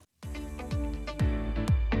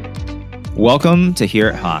Welcome to Here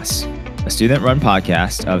at Haas, a student-run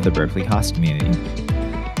podcast of the Berkeley Haas community.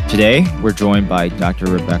 Today, we're joined by Dr.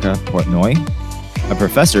 Rebecca Portnoy, a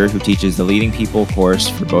professor who teaches the Leading People course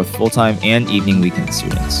for both full-time and evening weekend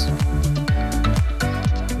students.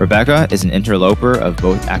 Rebecca is an interloper of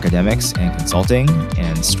both academics and consulting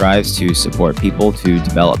and strives to support people to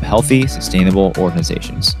develop healthy, sustainable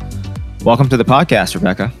organizations. Welcome to the podcast,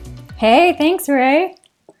 Rebecca. Hey, thanks, Ray.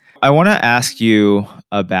 I want to ask you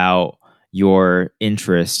about your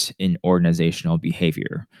interest in organizational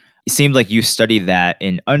behavior. It seemed like you studied that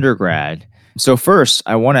in undergrad. So first,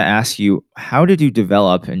 I want to ask you, how did you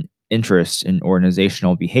develop an interest in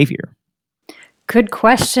organizational behavior? Good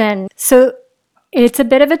question. So it's a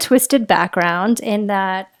bit of a twisted background in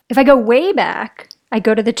that if I go way back, I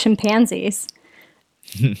go to the chimpanzees.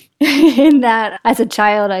 In that, as a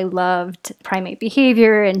child, I loved primate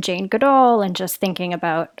behavior and Jane Goodall and just thinking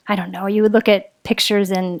about, I don't know, you would look at pictures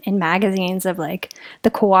in magazines of like the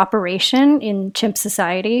cooperation in chimp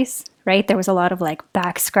societies, right? There was a lot of like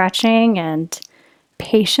back scratching and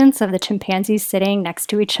patience of the chimpanzees sitting next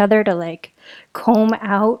to each other to like comb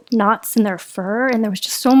out knots in their fur. And there was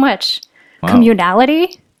just so much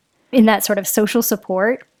communality in that sort of social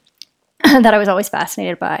support that I was always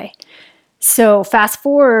fascinated by. So fast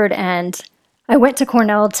forward, and I went to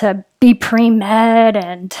Cornell to be pre-med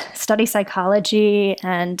and study psychology.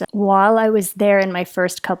 And while I was there in my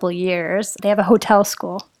first couple years, they have a hotel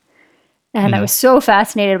school. And I was so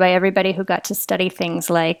fascinated by everybody who got to study things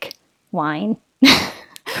like wine,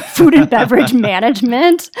 food and beverage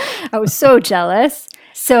management. I was so jealous.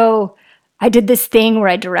 So I did this thing where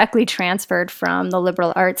I directly transferred from the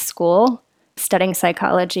liberal arts school, studying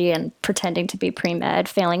psychology and pretending to be pre-med,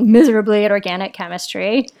 failing miserably at organic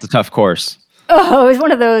chemistry. It's a tough course. Oh, it was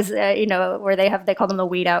one of those, where they call them the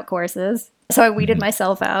weed out courses. So I weeded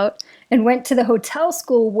myself out and went to the hotel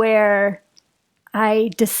school where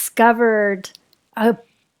I discovered a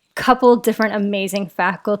couple different amazing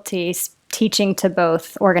faculties teaching to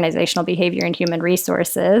both organizational behavior and human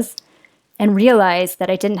resources, and realized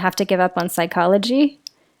that I didn't have to give up on psychology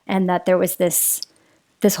and that there was this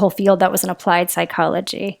whole field that was an applied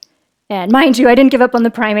psychology. And mind you, I didn't give up on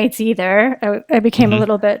the primates either. I became a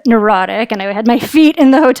little bit neurotic, and I had my feet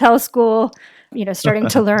in the hotel school, starting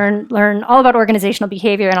to learn all about organizational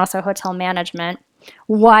behavior and also hotel management,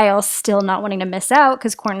 while still not wanting to miss out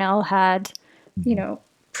because Cornell had,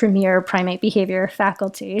 premier primate behavior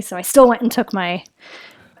faculty. So I still went and took my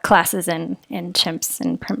classes in chimps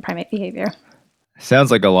and primate behavior.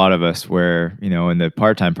 Sounds like a lot of us where, in the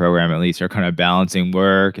part-time program at least, are kind of balancing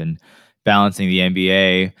work and balancing the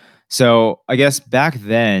MBA. So I guess back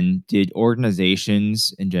then, did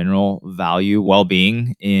organizations in general value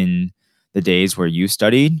well-being in the days where you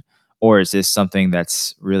studied? Or is this something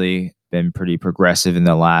that's really been pretty progressive in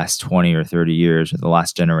the last 20 or 30 years or the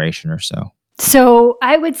last generation or so? So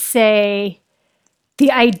I would say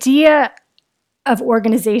the idea of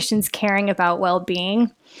organizations caring about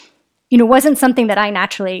well-being wasn't something that I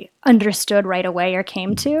naturally understood right away or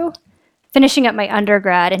came to. Finishing up my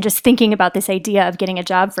undergrad and just thinking about this idea of getting a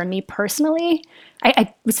job for me personally,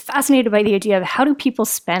 I was fascinated by the idea of how do people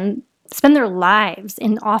spend their lives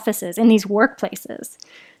in offices, in these workplaces.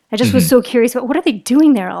 I just was so curious about what are they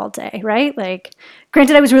doing there all day, right? Like,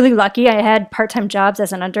 granted, I was really lucky. I had part-time jobs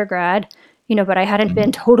as an undergrad, but I hadn't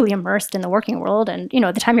been totally immersed in the working world. And,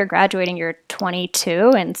 at the time you're graduating, you're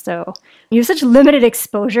 22. And so you have such limited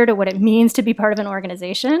exposure to what it means to be part of an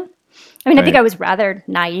organization. I mean, I think I was rather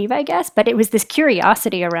naive, I guess, but it was this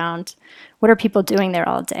curiosity around what are people doing there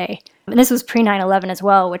all day? And this was pre-9/11 as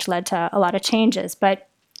well, which led to a lot of changes. But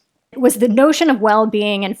it was the notion of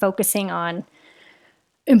well-being and focusing on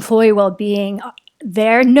employee well-being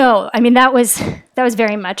there? No, I mean, that was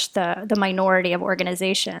very much the minority of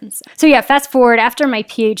organizations. So yeah, fast forward after my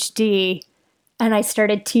PhD, and I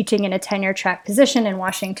started teaching in a tenure track position in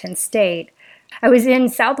Washington State. I was in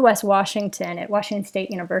Southwest Washington at Washington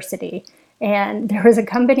State University, and there was a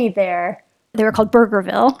company there. They were called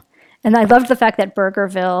Burgerville, and I loved the fact that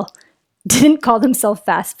Burgerville didn't call themselves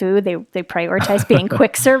fast food. They prioritized being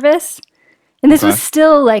quick service. And this was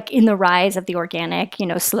still like in the rise of the organic,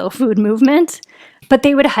 slow food movement. But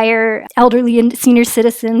they would hire elderly and senior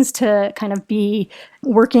citizens to kind of be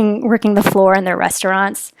working the floor in their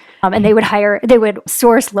restaurants. And they would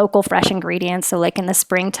source local fresh ingredients. So like in the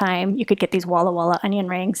springtime, you could get these Walla Walla onion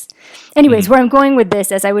rings. Anyways, where I'm going with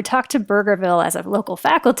this, as I would talk to Burgerville as a local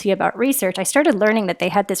faculty about research, I started learning that they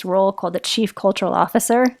had this role called the Chief Cultural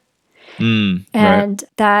Officer. And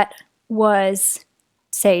that was,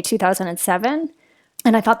 say, 2007.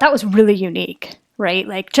 And I thought that was really unique, right?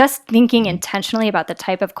 Like just thinking intentionally about the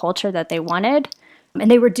type of culture that they wanted And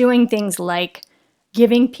they were doing things like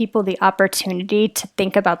giving people the opportunity to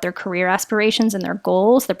think about their career aspirations and their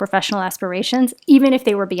goals, their professional aspirations, even if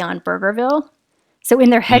they were beyond Burgerville. So in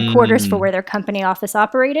their headquarters for Mm, where their company office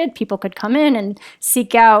operated, people could come in and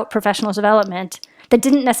seek out professional development that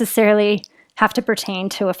didn't necessarily have to pertain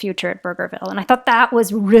to a future at Burgerville. And I thought that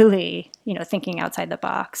was really, thinking outside the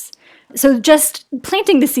box. So just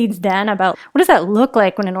planting the seeds then about what does that look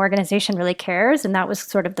like when an organization really cares? And that was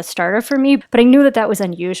sort of the starter for me. But I knew that that was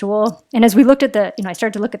unusual. And as we looked at I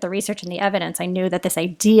started to look at the research and the evidence, I knew that this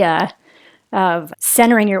idea of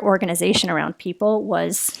centering your organization around people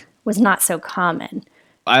was not so common.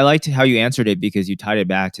 I liked how you answered it because you tied it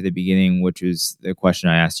back to the beginning, which was the question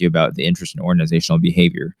I asked you about the interest in organizational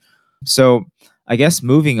behavior. So I guess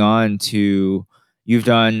moving on to, you've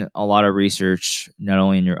done a lot of research, not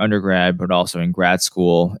only in your undergrad, but also in grad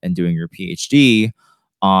school and doing your PhD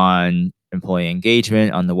on employee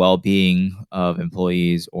engagement, on the well-being of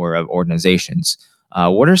employees or of organizations.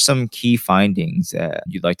 What are some key findings that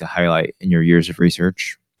you'd like to highlight in your years of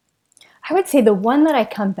research? I would say the one that I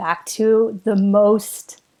come back to the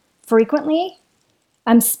most frequently,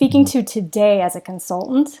 I'm speaking to today as a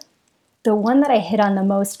consultant. The one that I hit on the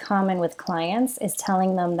most common with clients is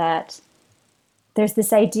telling them that there's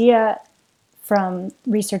this idea from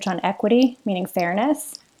research on equity, meaning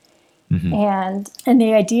fairness. Mm-hmm. And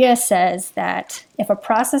the idea says that if a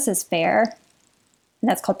process is fair, and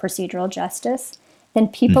that's called procedural justice, then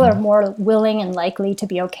people are more willing and likely to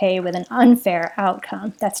be okay with an unfair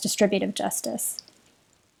outcome. That's distributive justice.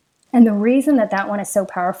 And the reason that that one is so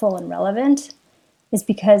powerful and relevant is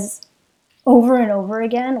because over and over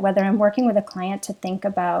again, whether I'm working with a client to think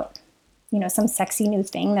about, some sexy new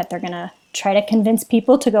thing that they're going to try to convince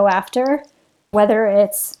people to go after, whether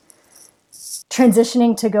it's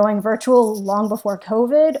transitioning to going virtual long before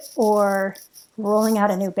COVID or rolling out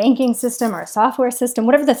a new banking system or a software system,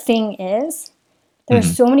 whatever the thing is, there are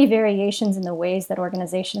so many variations in the ways that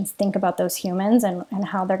organizations think about those humans and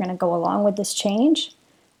how they're going to go along with this change.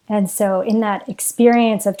 And so in that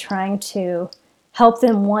experience of trying to help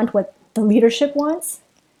them want what the leadership wants,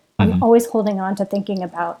 I'm always holding on to thinking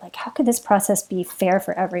about, like, how could this process be fair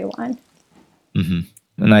for everyone?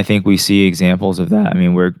 And I think we see examples of that. I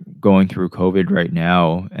mean, we're going through COVID right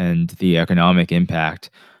now, and the economic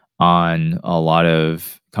impact on a lot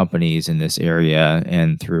of companies in this area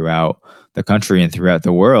and throughout the country and throughout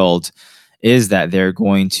the world is that they're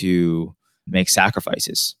going to make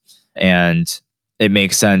sacrifices. And it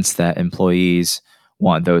makes sense that employees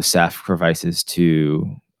want those sacrifices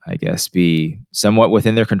to, I guess, be somewhat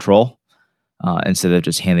within their control instead of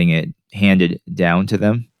just handed down to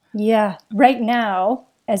them. Yeah. Right now,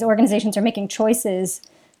 as organizations are making choices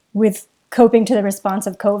with coping to the response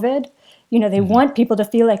of COVID, they want people to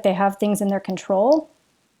feel like they have things in their control.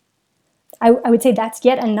 I would say that's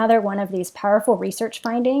yet another one of these powerful research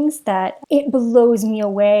findings that it blows me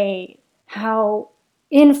away how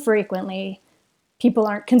infrequently people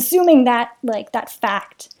aren't consuming that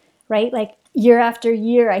fact, right? Like year after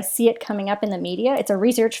year, I see it coming up in the media. It's a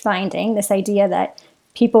research finding, this idea that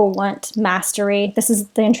people want mastery. This is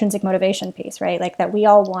the intrinsic motivation piece, right? Like that we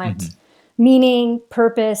all want meaning,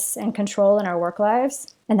 purpose, and control in our work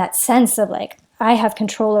lives. And that sense of like, I have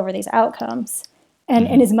control over these outcomes.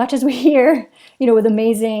 And as much as we hear, with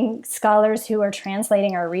amazing scholars who are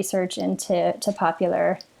translating our research into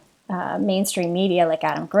popular mainstream media like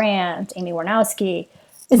Adam Grant, Amy Warnowski,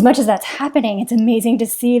 as much as that's happening, it's amazing to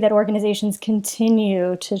see that organizations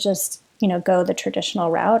continue to just, go the traditional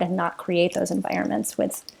route and not create those environments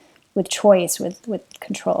with choice, with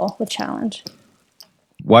control, with challenge.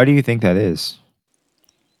 Why do you think that is?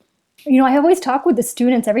 I always talk with the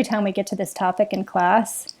students every time we get to this topic in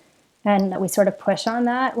class. And we sort of push on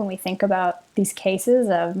that when we think about these cases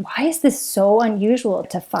of why is this so unusual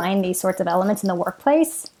to find these sorts of elements in the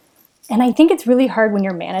workplace? And I think it's really hard when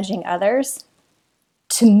you're managing others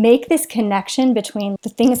to make this connection between the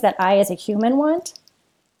things that I as a human want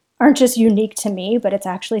aren't just unique to me, but it's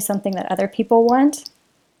actually something that other people want.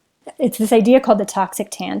 It's this idea called the toxic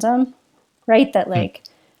tandem, right? That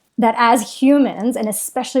that as humans, and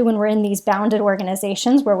especially when we're in these bounded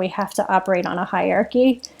organizations where we have to operate on a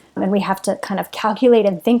hierarchy, and we have to kind of calculate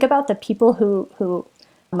and think about the people who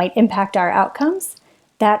might impact our outcomes,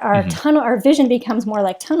 that our vision becomes more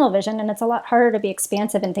like tunnel vision, and it's a lot harder to be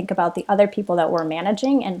expansive and think about the other people that we're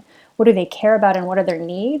managing and what do they care about and what are their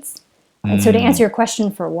needs. And so to answer your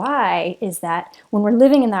question for why is that when we're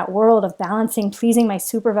living in that world of balancing pleasing my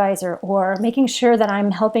supervisor or making sure that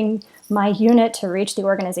I'm helping my unit to reach the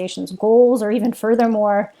organization's goals or even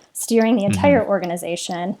furthermore steering the entire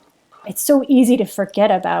organization, it's so easy to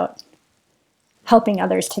forget about helping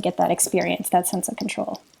others to get that experience, that sense of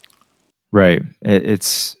control. Right.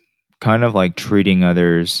 It's kind of like treating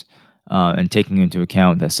others and taking into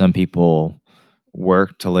account that some people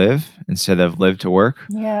work to live instead of live to work,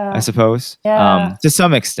 I Yeah. suppose, Yeah. to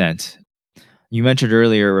some extent. You mentioned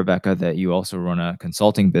earlier, Rebecca, that you also run a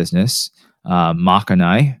consulting business,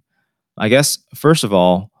 Makanai. I guess, first of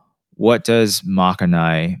all, what does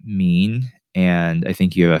Makanai mean? And I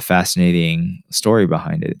think you have a fascinating story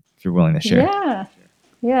behind it, if you're willing to share. Yeah.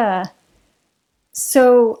 Yeah.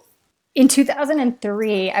 So in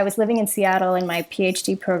 2003, I was living in Seattle in my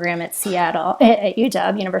PhD program at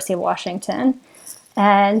UW, University of Washington.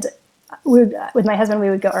 And with my husband, we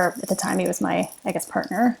would go, or at the time he was my, I guess,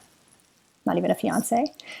 partner, not even a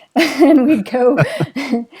fiance. And we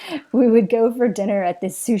would go for dinner at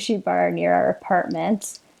this sushi bar near our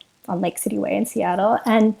apartment on Lake City Way in Seattle.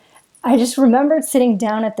 And I just remembered sitting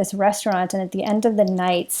down at this restaurant and at the end of the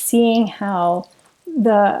night, seeing how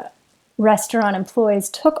the restaurant employees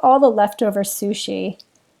took all the leftover sushi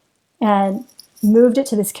and moved it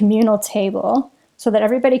to this communal table so that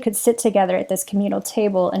everybody could sit together at this communal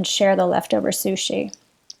table and share the leftover sushi.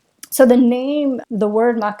 So the name, the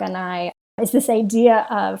word makanai, is this idea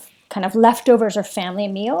of kind of leftovers or family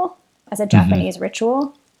meal as a Japanese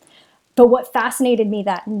ritual. But what fascinated me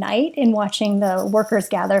that night in watching the workers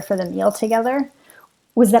gather for the meal together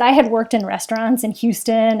was that I had worked in restaurants in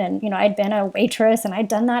Houston and, I'd been a waitress and I'd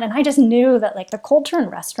done that. And I just knew that like the culture in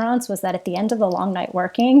restaurants was that at the end of the long night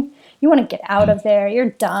working, you want to get out of there, you're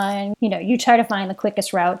done, you try to find the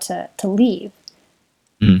quickest route to leave.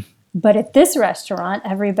 Mm. But at this restaurant,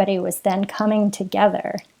 everybody was then coming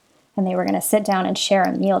together and they were going to sit down and share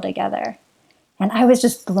a meal together. And I was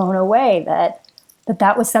just blown away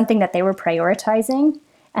that was something that they were prioritizing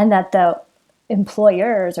and that the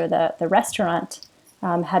employers or the restaurant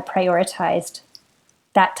had prioritized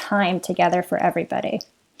that time together for everybody.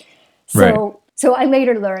 So I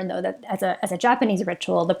later learned, though, that as a Japanese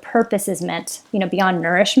ritual, the purpose is meant, beyond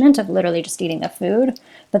nourishment of literally just eating the food,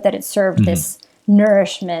 but that it served this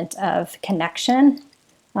nourishment of connection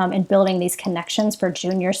and building these connections for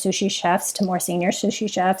junior sushi chefs to more senior sushi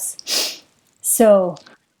chefs. So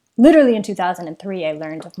literally in 2003, I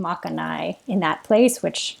learned of Makanai in that place,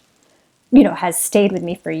 which, has stayed with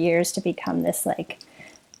me for years to become this like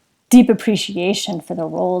deep appreciation for the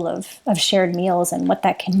role of shared meals and what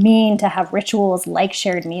that can mean to have rituals like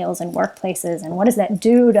shared meals in workplaces. And what does that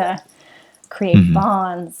do to create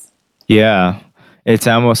bonds? Yeah. It's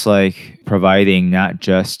almost like providing not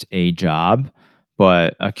just a job,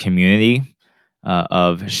 but a community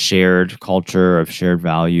of shared culture, of shared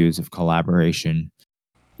values, of collaboration.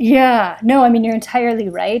 Yeah, no, I mean, you're entirely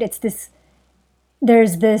right.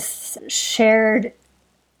 There's this shared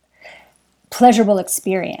pleasurable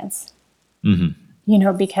experience,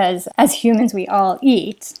 because as humans, we all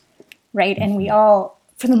eat, right? And we all,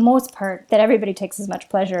 for the most part, that everybody takes as much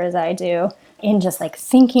pleasure as I do in just like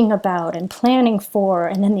thinking about and planning for,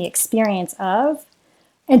 and then the experience of.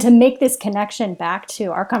 And to make this connection back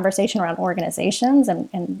to our conversation around organizations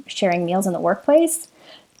and sharing meals in the workplace,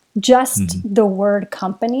 just the word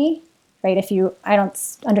company, right? I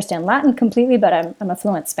don't understand Latin completely, but I'm a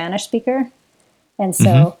fluent Spanish speaker. And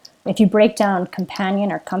so if you break down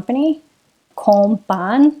companion or company,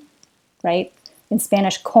 pan, right? In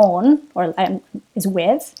Spanish, con is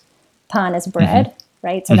with, pan is bread,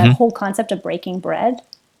 right? So that whole concept of breaking bread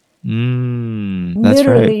That's right.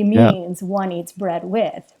 literally Yeah. means one eats bread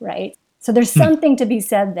with, right? So there's something to be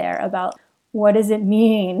said there about what does it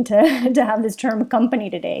mean to have this term company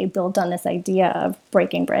today built on this idea of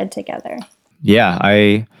breaking bread together. Yeah.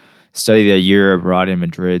 I studied a year abroad in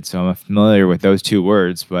Madrid, so I'm familiar with those two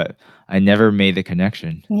words, but I never made the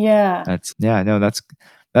connection. Yeah.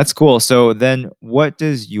 That's cool. So then what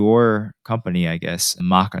does your company, I guess,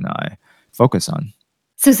 Makanai, focus on?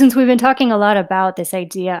 So since we've been talking a lot about this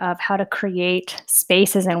idea of how to create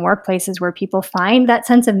spaces and workplaces where people find that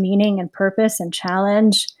sense of meaning and purpose and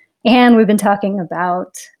challenge, and we've been talking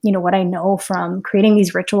about, what I know from creating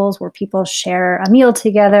these rituals where people share a meal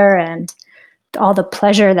together and all the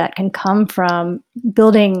pleasure that can come from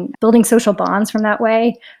building social bonds from that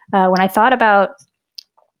way. When I thought about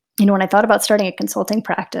starting a consulting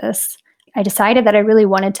practice, I decided that I really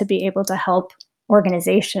wanted to be able to help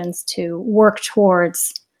organizations to work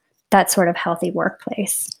towards that sort of healthy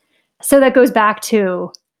workplace. So that goes back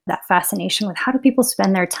to that fascination with how do people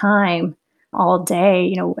spend their time all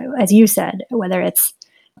day, as you said, whether it's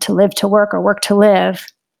to live to work or work to live,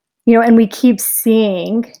 and we keep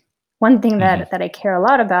seeing one thing that I care a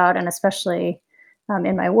lot about, and especially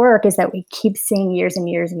in my work, is that we keep seeing years and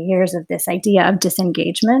years and years of this idea of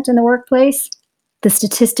disengagement in the workplace. the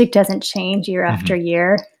statistic doesn't change year after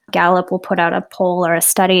year. Gallup will put out a poll or a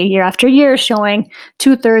study year after year showing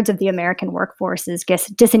 2/3 of the American workforce gets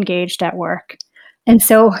disengaged at work. And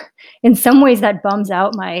so in some ways that bums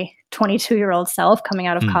out my 22-year-old self coming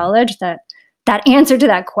out of college, that answer to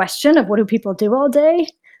that question of what do people do all day,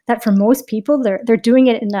 that for most people, they're doing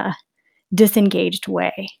it in a disengaged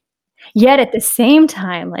way. Yet at the same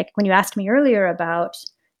time, like when you asked me earlier about,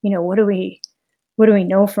 what do we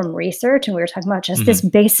know from research? And we were talking about just this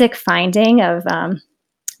basic finding of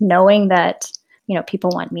knowing that, people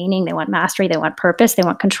want meaning, they want mastery, they want purpose, they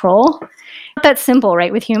want control. That's simple,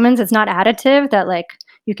 right? With humans, it's not additive that like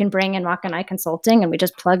you can bring in Makanai Consulting and we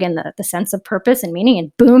just plug in the sense of purpose and meaning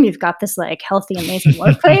and boom, you've got this like healthy, amazing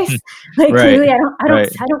workplace. Like clearly I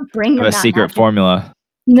don't bring them a that secret magic formula.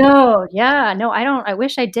 No, I don't. I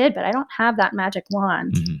wish I did, but I don't have that magic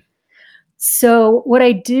wand. So what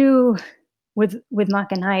I do with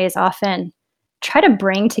Makanai is often try to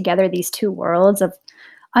bring together these two worlds of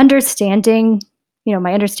understanding,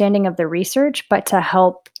 my understanding of the research, but to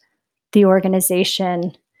help the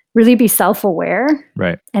organization really be self-aware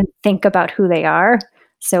and think about who they are.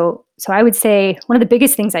 So I would say one of the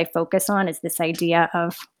biggest things I focus on is this idea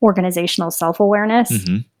of organizational self-awareness.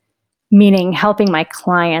 Meaning helping my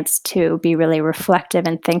clients to be really reflective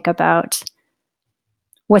and think about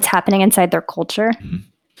what's happening inside their culture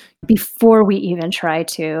before we even try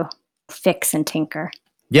to fix and tinker.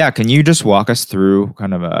 Yeah, can you just walk us through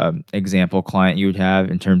kind of an example client you would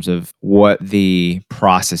have in terms of what the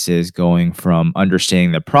process is going from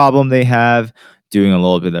understanding the problem they have, doing a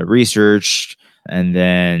little bit of research, and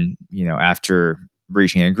then, after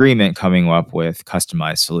reaching an agreement, coming up with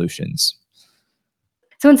customized solutions?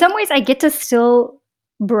 So in some ways, I get to still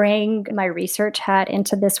bring my research hat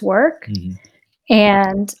into this work.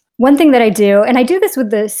 And one thing that I do, and I do this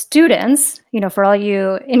with the students, for all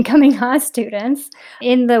you incoming Haas students,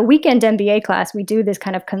 in the weekend MBA class, we do this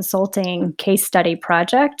kind of consulting case study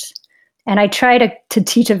project. And I try to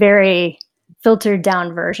teach a very filtered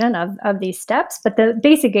down version of these steps. But the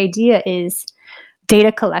basic idea is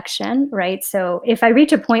data collection, right? So if I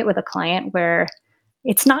reach a point with a client where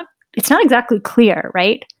it's not exactly clear,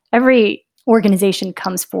 right? Every organization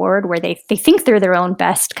comes forward where they think they're their own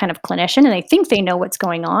best kind of clinician and they think they know what's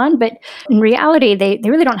going on. But in reality, they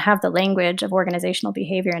really don't have the language of organizational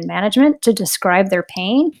behavior and management to describe their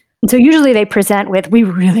pain. And so usually they present with, we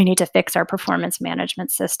really need to fix our performance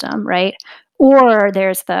management system, right? Or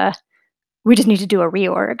there's we just need to do a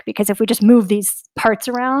reorg because if we just move these parts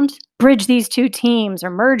around, bridge these two teams or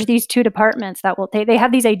merge these two departments, they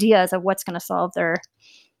have these ideas of what's going to solve their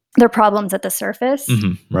problems at the surface.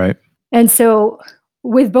 Right. And so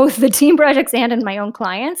with both the team projects and in my own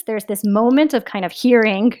clients, there's this moment of kind of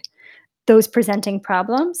hearing those presenting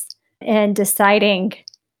problems and deciding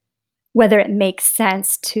whether it makes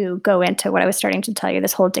sense to go into what I was starting to tell you,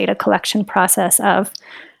 this whole data collection process of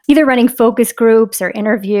either running focus groups or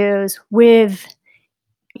interviews with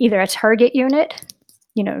either a target unit,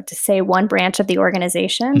 to say one branch of the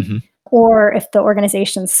organization, or if the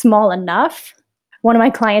organization's small enough. One of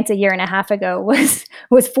my clients a year and a half ago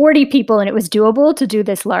was 40 people, and it was doable to do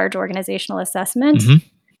this large organizational assessment.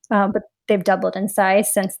 But they've doubled in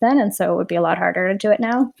size since then, and so it would be a lot harder to do it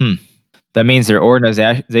now. That means their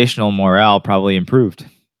organizational morale probably improved.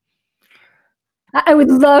 I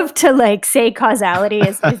would love to say causality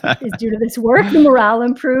is due to this work, the morale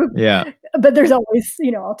improved. Yeah. But there's always,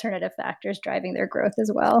 alternative factors driving their growth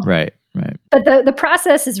as well. Right. But the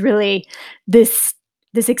process is really this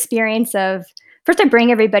experience of, first, I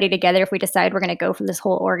bring everybody together if we decide we're going to go for this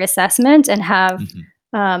whole org assessment and have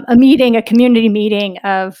a community meeting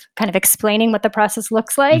of kind of explaining what the process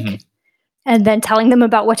looks like and then telling them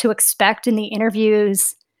about what to expect in the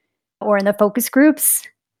interviews or in the focus groups.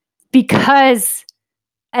 Because,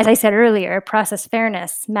 as I said earlier, process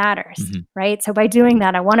fairness matters, right? So by doing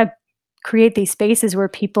that, I want to create these spaces where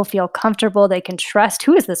people feel comfortable, they can trust,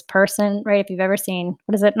 who is this person, right? If you've ever seen,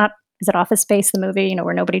 is it Office Space, the movie,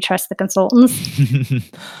 where nobody trusts the consultants?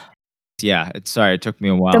 Yeah, it took me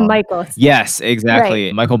a while. The Michaels. Yes, exactly.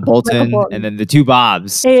 Right. Michael Bolton, and then the two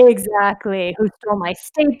Bobs. Exactly. Who stole my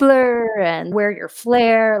stapler and wear your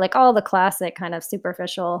flare, all the classic kind of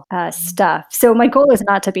superficial stuff. So my goal is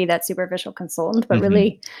not to be that superficial consultant, but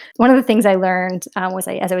really one of the things I learned was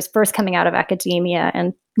as I was first coming out of academia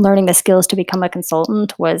and learning the skills to become a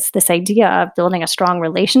consultant was this idea of building a strong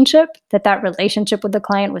relationship, that relationship with the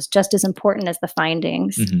client was just as important as the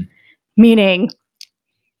findings. Meaning,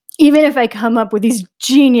 even if I come up with these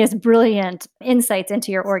genius, brilliant insights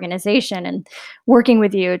into your organization and working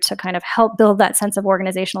with you to kind of help build that sense of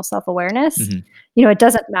organizational self awareness, Hmm. it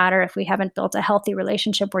doesn't matter if we haven't built a healthy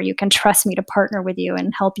relationship where you can trust me to partner with you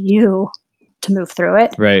and help you to move through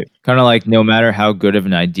it. Right. Kind of like no matter how good of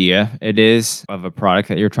an idea it is of a product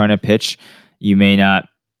that you're trying to pitch, you may not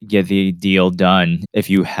get the deal done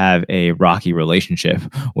if you have a rocky relationship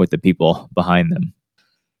with the people behind them.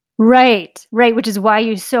 Right, right, which is why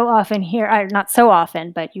you so often hear, or not so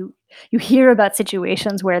often, but you hear about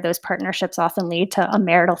situations where those partnerships often lead to a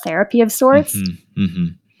marital therapy of sorts. Hmm. Hmm.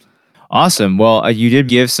 Awesome. Well, you did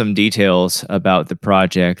give some details about the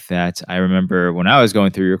project that I remember when I was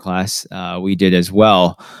going through your class, we did as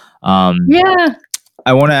well. Um, Yeah.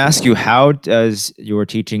 I want to ask you, how does your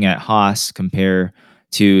teaching at Haas compare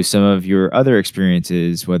to some of your other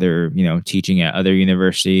experiences, whether, teaching at other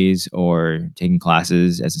universities or taking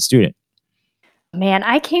classes as a student? Man,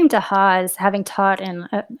 I came to Haas having taught in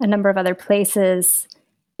a number of other places,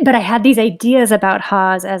 but I had these ideas about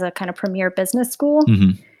Haas as a kind of premier business school. Hmm.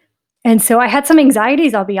 And so I had some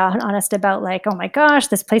anxieties, I'll be honest, about like, oh my gosh,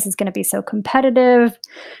 this place is going to be so competitive,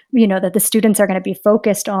 that the students are going to be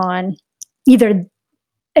focused on either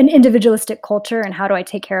an individualistic culture and how do I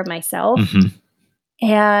take care of myself. Hmm.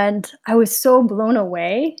 And I was so blown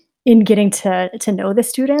away in getting to know the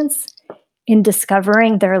students, in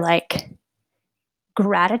discovering their like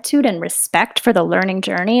gratitude and respect for the learning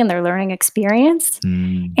journey and their learning experience,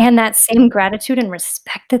 Mm. and that same gratitude and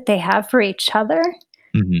respect that they have for each other.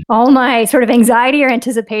 Mhm. All my sort of anxiety or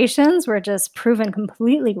anticipations were just proven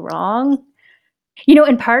completely wrong.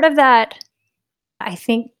 And part of that, I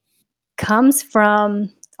think, comes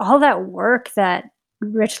from all that work that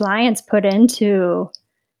Rich Lyons put into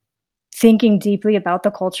thinking deeply about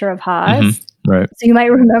the culture of Mhm. Haas. Right. So you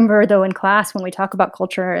might remember, though, in class when we talk about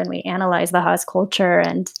culture and we analyze the Haas culture,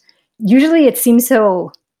 and usually it seems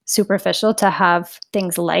so superficial to have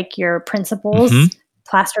things like your Mhm. principles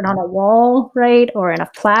plastered on a wall, right, or in a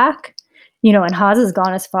plaque. And Haas has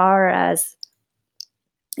gone as far as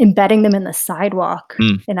embedding them in the sidewalk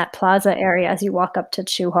Mm. in that plaza area as you walk up to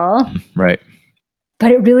Chu Hall. Right.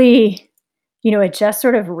 But it really, it just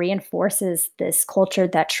sort of reinforces this culture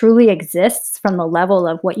that truly exists from the level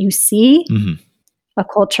of what you see, Mhm. a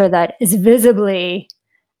culture that is visibly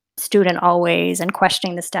student always and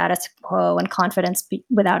questioning the status quo and confidence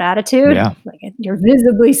without attitude. Yeah. Like you're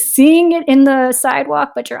visibly seeing it in the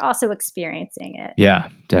sidewalk, but you're also experiencing it. Yeah,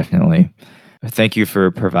 definitely. Thank you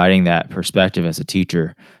for providing that perspective as a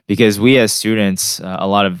teacher, because we as students, a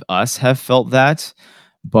lot of us have felt that,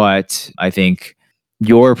 but I think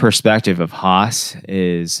your perspective of Haas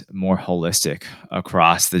is more holistic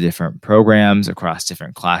across the different programs, across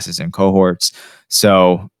different classes and cohorts.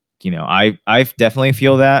 So, I definitely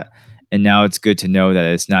feel that. And now it's good to know that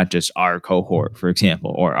it's not just our cohort, for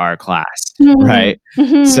example, or our class, Mhm. right?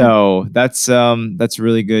 Mhm. So that's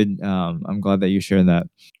really good. I'm glad that you shared that.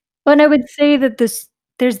 Well, and I would say that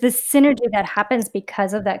there's this synergy that happens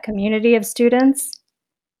because of that community of students,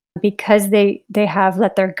 because they have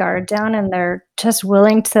let their guard down and they're just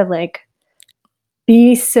willing to like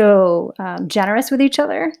be so generous with each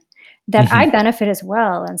other, that I Mhm. benefit as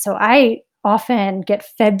well. And so I often get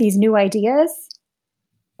fed these new ideas.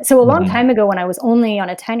 So a long Mhm. time ago, when I was only on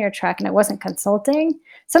a tenure track and I wasn't consulting,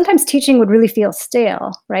 sometimes teaching would really feel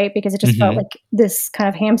stale, right? Because it just felt Mhm. like this kind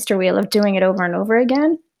of hamster wheel of doing it over and over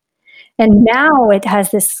again. And now it has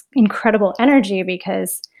this incredible energy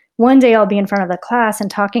because one day I'll be in front of the class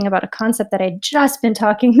and talking about a concept that I'd just been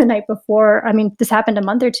talking the night before. I mean, this happened a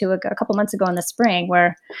month or two ago, a couple months ago in the spring,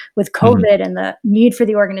 where with Mhm. COVID and the need for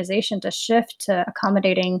the organization to shift to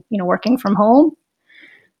accommodating, working from home,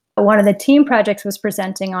 one of the team projects was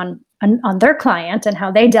presenting on their client and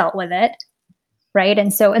how they dealt with it, right?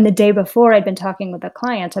 And the day before, I'd been talking with the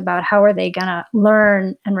client about how are they going to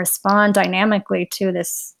learn and respond dynamically to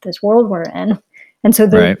this world we're in. And so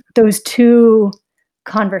Right. those two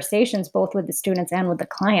conversations, both with the students and with the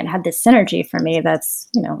client, had this synergy for me that's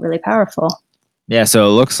really powerful. Yeah, so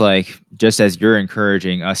it looks like just as you're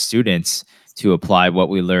encouraging us students to apply what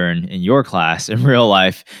we learn in your class in real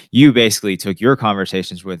life, you basically took your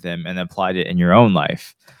conversations with them and applied it in your own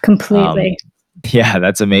life. Um, Completely. yeah,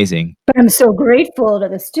 that's amazing. But I'm so grateful to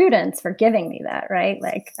the students for giving me that, right?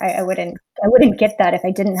 Like I wouldn't get that if I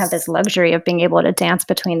didn't have this luxury of being able to dance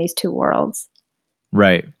between these two worlds.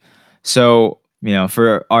 Right. So,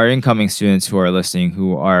 for our incoming students who are listening,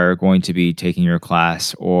 who are going to be taking your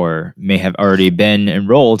class or may have already been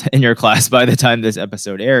enrolled in your class by the time this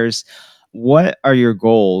episode airs, what are your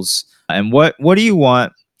goals and what do you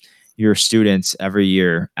want your students every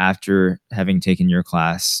year after having taken your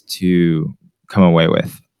class to come away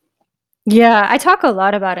with? Yeah, I talk a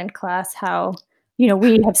lot about in class how,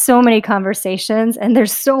 we have so many conversations and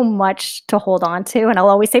there's so much to hold on to. And I'll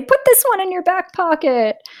always say, put this one in your back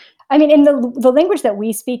pocket. I mean, in the language that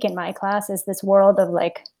we speak in my class is this world of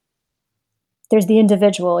like, there's the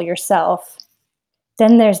individual, yourself.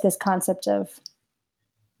 Then there's this concept of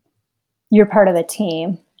you're part of a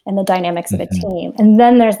team and the dynamics of a Mhm. team. And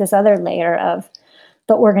then there's this other layer of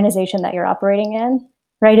the organization that you're operating in,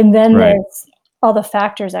 right? And then Right. there's all the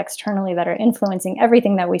factors externally that are influencing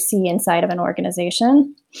everything that we see inside of an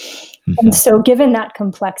organization. And Mhm. so, given that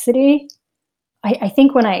complexity, I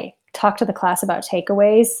think when I talk to the class about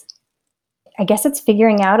takeaways, I guess it's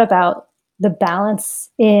figuring out about the balance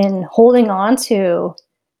in holding on to,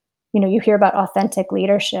 you hear about authentic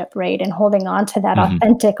leadership, right? And holding on to that Mhm.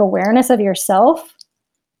 authentic awareness of yourself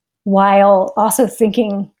while also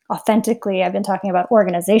thinking authentically. I've been talking about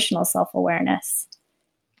organizational self awareness.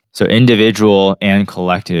 So individual and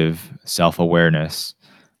collective self-awareness.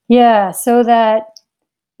 Yeah, so that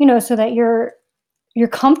you're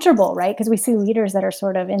comfortable, right? Because we see leaders that are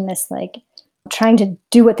sort of in this like trying to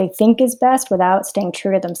do what they think is best without staying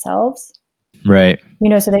true to themselves. Right.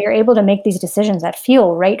 So that you're able to make these decisions that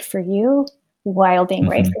feel right for you while being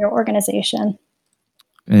right Mhm. for your organization.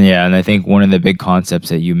 And yeah, and I think one of the big concepts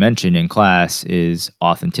that you mentioned in class is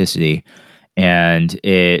authenticity. And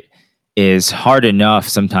it is hard enough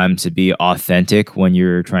sometimes to be authentic when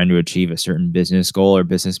you're trying to achieve a certain business goal or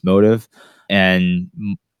business motive, and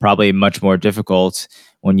probably much more difficult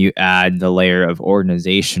when you add the layer of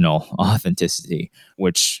organizational authenticity,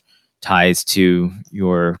 which ties to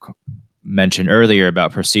your mention earlier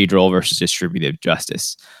about procedural versus distributive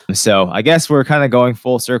justice. So I guess we're kind of going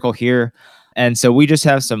full circle here. And so we just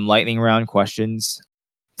have some lightning round questions.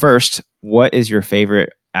 First, what is your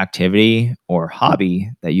favorite activity or hobby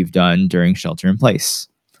that you've done during shelter in place?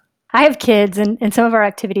 I have kids, and some of our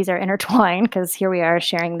activities are intertwined because here we are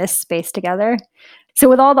sharing this space together. So,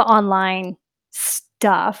 with all the online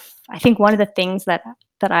stuff, I think one of the things that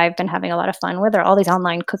I've been having a lot of fun with are all these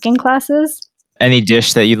online cooking classes. Any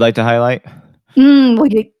dish that you'd like to highlight? Well,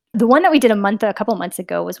 the one that we did a couple months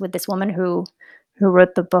ago was with this woman who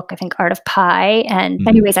wrote the book, I think, Art of Pie. And Mhm.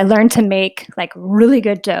 anyways, I learned to make like really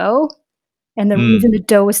good dough. And the Mm, reason the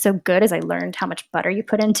dough was so good is I learned how much butter you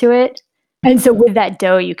put into it. And so with that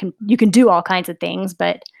dough, you can do all kinds of things.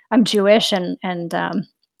 But I'm Jewish, and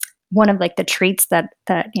one of like the treats that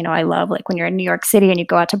I love, like when you're in New York City and you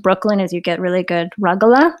go out to Brooklyn, is you get really good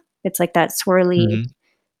rugala. It's like that swirly mhm.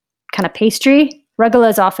 kind of pastry. Rugala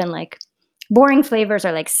is often like boring flavors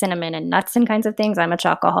are like cinnamon and nuts and kinds of things. I'm a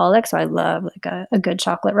chocoholic, so I love like a good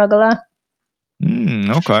chocolate rugala.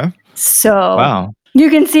 Okay. So Wow. you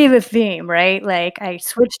can see the theme, right? Like I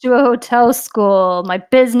switched to a hotel school. My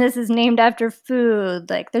business is named after food.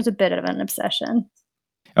 Like there's a bit of an obsession.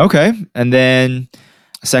 Okay. And then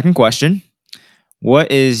second question,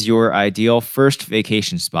 what is your ideal first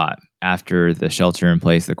vacation spot after the shelter in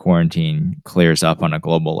place, the quarantine clears up on a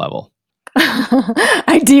global level?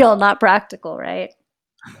 Ideal, not practical, right?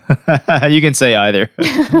 You can say either.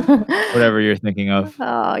 Whatever you're thinking of.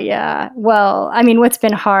 Oh yeah. Well, I mean, what's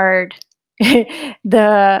been hard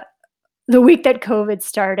the the week that COVID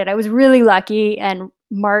started, I was really lucky, and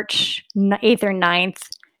March 8th or 9th,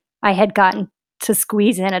 I had gotten to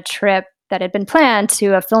squeeze in a trip that had been planned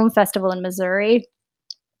to a film festival in Missouri,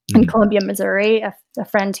 in Mhm, Columbia, Missouri. A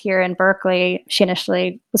friend here in Berkeley, she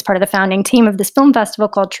initially was part of the founding team of this film festival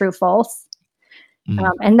called True False. mhm.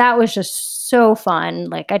 And that was just so fun.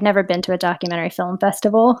 Like, I'd never been to a documentary film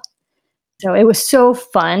festival. So it was so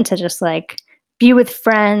fun to just like be with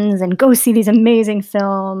friends and go see these amazing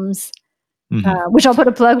films, Mhm. which I'll put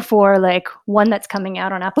a plug for, like one that's coming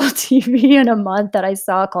out on Apple TV in a month that I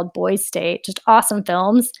saw called Boy State, just awesome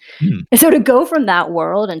films. Mm. And so to go from that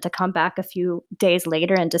world and to come back a few days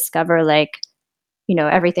later and discover like,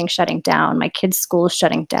 everything shutting down, my kids' school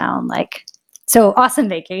shutting down, like, so awesome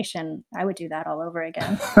vacation. I would do that all over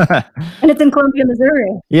again. And it's in Columbia, Missouri.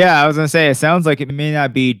 Yeah, I was gonna say, it sounds like it may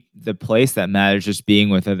not be the place that matters, just being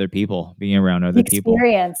with other people, being around The other people,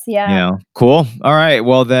 experience, yeah. Cool. All right,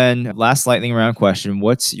 well then, last lightning round question,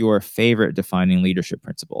 what's your favorite defining leadership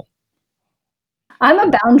principle? I'm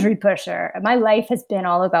a boundary pusher. My life has been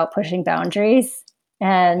all about pushing boundaries,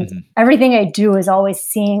 and Mhm, everything I do is always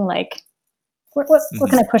seeing like what mhm,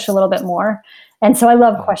 can I push a little bit more? And so I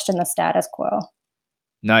love mhm. question the status quo.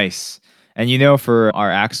 Nice. And for our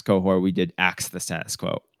Axe cohort, we did Axe the status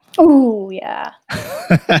quo. Oh yeah,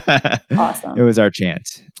 It awesome. was our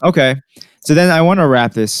chance. Okay. So then I want to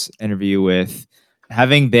wrap this interview with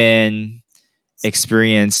having been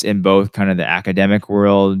experienced in both kind of the academic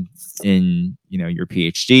world in, your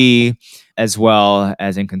PhD, as well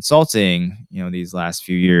as in consulting, these last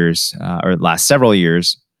few years or last several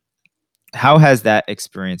years, how has that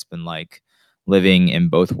experience been like living in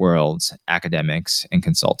both worlds, academics and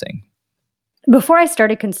consulting? Before I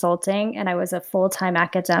started consulting and I was a full-time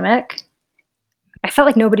academic, I felt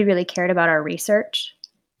like nobody really cared about our research.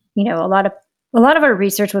 A lot of our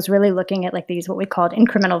research was really looking at like these what we called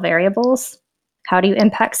incremental variables. How do you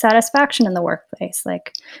impact satisfaction in the workplace?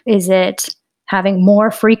 Like, is it having more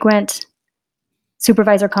frequent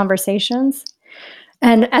supervisor conversations?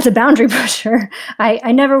 And as a boundary pusher,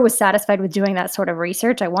 I never was satisfied with doing that sort of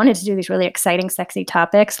research. I wanted to do these really exciting, sexy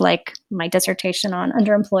topics like my dissertation on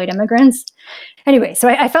underemployed immigrants. Anyway, so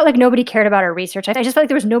I felt like nobody cared about our research. I just felt like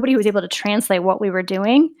there was nobody who was able to translate what we were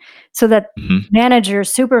doing so that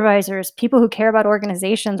managers, supervisors, people who care about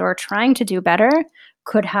organizations or are trying to do better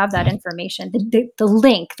could have that information. The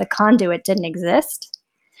link, the conduit didn't exist.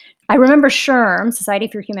 I remember SHRM, Society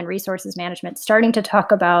for Human Resources Management, starting to talk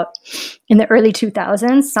about, in the early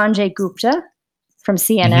 2000s, Sanjay Gupta from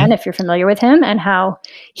CNN, if you're familiar with him, and how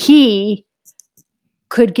he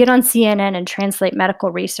could get on CNN and translate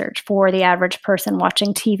medical research for the average person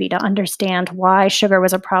watching TV to understand why sugar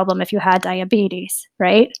was a problem if you had diabetes,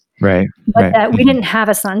 right? Right. But that we didn't have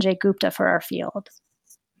a Sanjay Gupta for our field.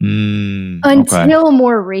 Okay. Until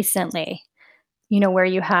more recently, where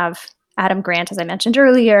you have Adam Grant, as I mentioned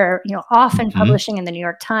earlier, often publishing in the New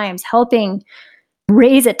York Times, helping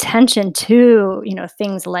raise attention to,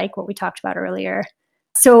 things like what we talked about earlier.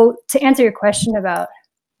 So to answer your question about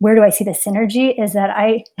where do I see the synergy is that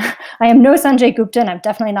I am no Sanjay Gupta and I'm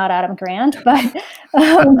definitely not Adam Grant, but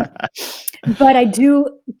I do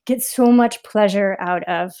get so much pleasure out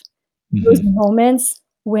of those moments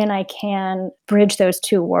when I can bridge those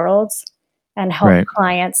two worlds and help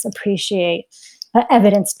clients appreciate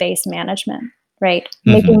evidence-based management, right?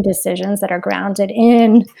 Making decisions that are grounded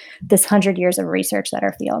in this 100 years of research that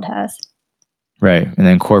our field has. Right. And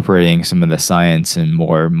incorporating some of the science and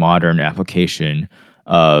more modern application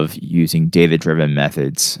of using data-driven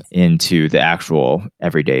methods into the actual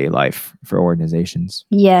everyday life for organizations.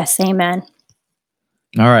 Yes, amen.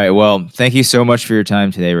 All right. Well, thank you so much for your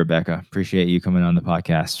time today, Rebecca. Appreciate you coming on the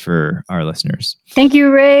podcast for our listeners. Thank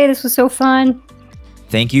you, Ray. This was so fun.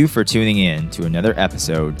 Thank you for tuning in to another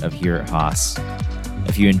episode of Here at Haas.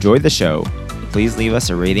 If you enjoyed the show, please leave us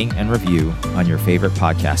a rating and review on your favorite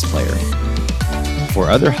podcast player. For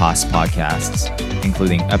other Haas podcasts,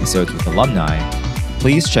 including episodes with alumni,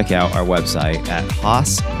 please check out our website at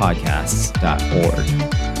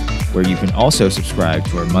haaspodcasts.org, where you can also subscribe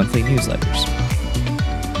to our monthly newsletters.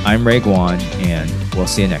 I'm Ray Guan, and we'll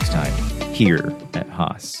see you next time here at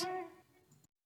Haas.